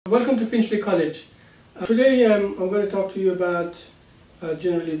Welcome to Finchley College. Today I'm going to talk to you about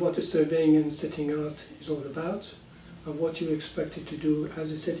generally what the surveying and setting out is all about, and what you're expected to do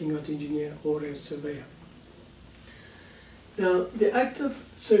as a setting out engineer or a surveyor. Now, the act of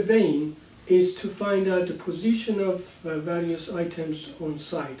surveying is to find out the position of various items on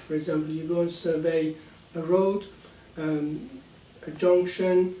site. For example, you go and survey a road, a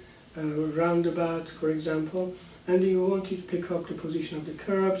junction, a roundabout, for example, and you want to pick up the position of the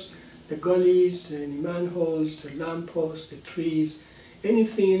curbs, the gullies, any manholes, the lampposts, the trees,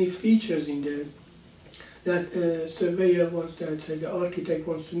 anything, any features in there that a surveyor wants, that the architect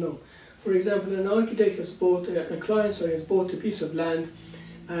wants to know. For example, an architect has bought, a client has bought a piece of land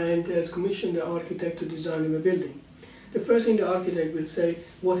and has commissioned the architect to design him a building. The first thing the architect will say,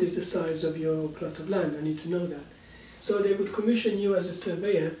 what is the size of your plot of land? I need to know that. So they would commission you as a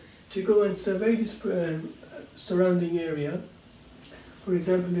surveyor to go and survey this surrounding area. For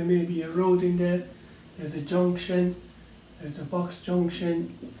example, there may be a road in there, there's a junction, there's a box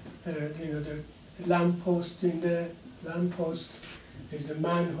junction, there a lamp post in there, there's a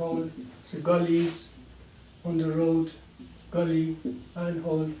manhole, there's gullies on the road, gully,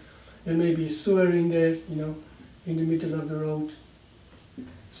 manhole, there may be a sewer in there, in the middle of the road,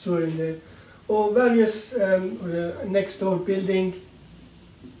 sewer in there, or various next door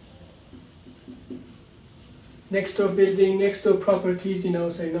properties,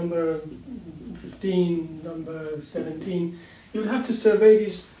 say number 15, number 17. You'll have to survey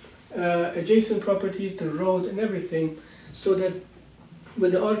these adjacent properties, the road and everything, so that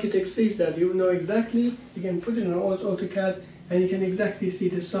when the architect sees that, you will know exactly, you can put it in AutoCAD and you can exactly see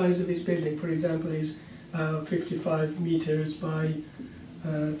the size of his building. For example, is 55 meters by,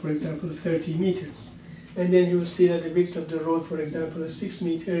 for example, 30 meters. And then you will see that the width of the road, for example, is 6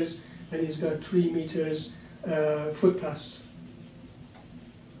 meters, and he's got 3 meters footpaths.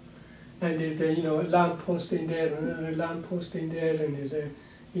 And there's a lamp post in there, another lamp post in there, and there's a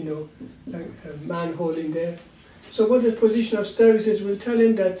manhole in there. So what the position of services will tell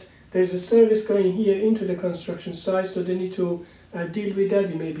him that there's a service going here into the construction site, so they need to deal with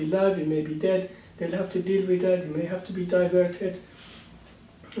that. It may be live, it may be dead. They'll have to deal with that. It may have to be diverted.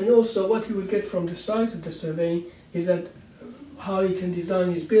 And also, what he will get from the site of the surveying is that how he can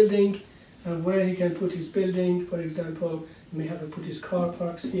design his building and where he can put his building. For example, he may have to put his car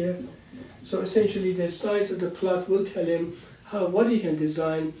parks here. So essentially, the size of the plot will tell him what he can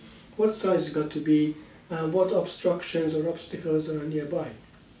design, what size it's got to be, and what obstructions or obstacles are nearby.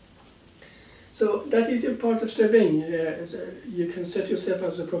 So that is a part of surveying. You can set yourself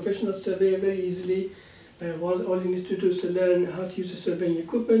as a professional surveyor very easily. All you need to do is to learn how to use the surveying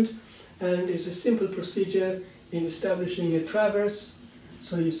equipment, and there's a simple procedure in establishing a traverse.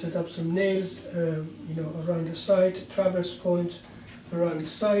 So you set up some nails, around the site, traverse point around the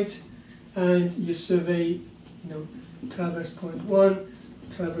site, and you survey, traverse point 1,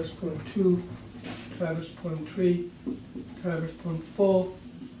 traverse point 2, traverse point 3, traverse point 4,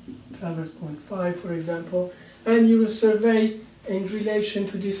 traverse point 5, for example, and you will survey in relation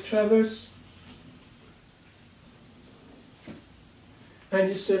to this traverse, and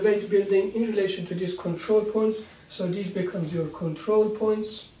you survey the building in relation to these control points. So these becomes your control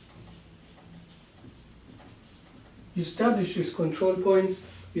points. You establish these control points,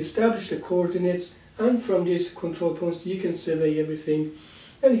 you establish the coordinates, and from these control points you can survey everything.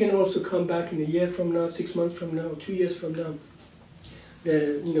 And you can also come back in a year from now, 6 months from now, 2 years from now.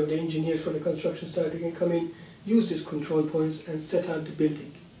 The engineers for the construction site, they can come in, use these control points and set out the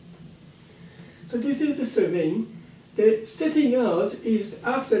building. So this is the surveying. The setting out is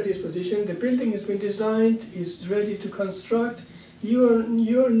after this position. The building has been designed, is ready to construct. You're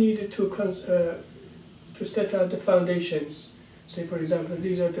needed to set out the foundations. Say, for example,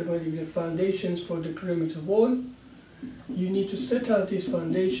 these are going to be the foundations for the perimeter wall. You need to set out these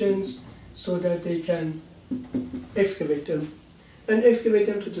foundations so that they can excavate them. And excavate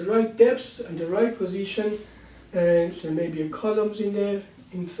them to the right depths and the right position. And so maybe columns in there,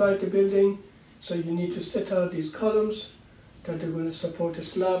 inside the building. So you need to set out these columns that are going to support the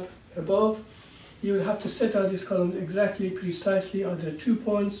slab above. You will have to set out these columns exactly, precisely. Are there 2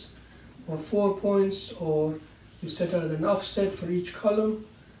 points or 4 points, or you set out an offset for each column?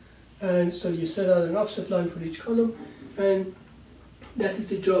 And so you set out an offset line for each column, and that is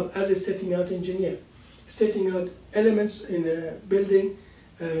the job as a setting out engineer. Setting out elements in a building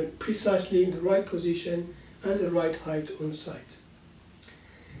precisely in the right position and the right height on site.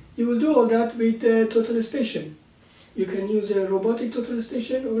 You will do all that with a total station. You can use a robotic total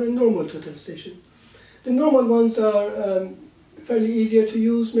station or a normal total station. The normal ones are fairly easier to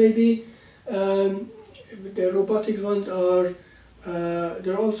use maybe. The robotic ones are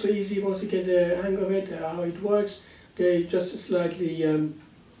They're also easy once you get the hang of it, how it works. They just slightly,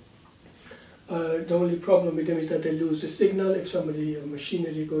 the only problem with them is that they lose the signal. If somebody,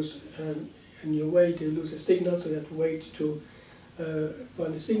 machinery goes in your way, they lose the signal, so you have to wait to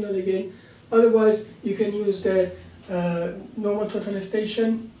find the signal again. Otherwise, you can use the normal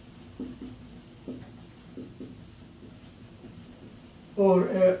totalization or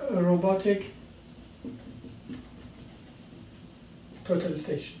a robotic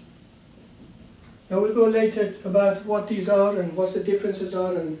totalization. Now we'll go later about what these are and what the differences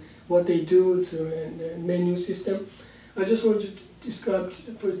are and what they do to a menu system. I just want to describe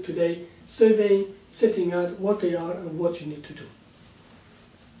for today surveying, setting out what they are and what you need to do.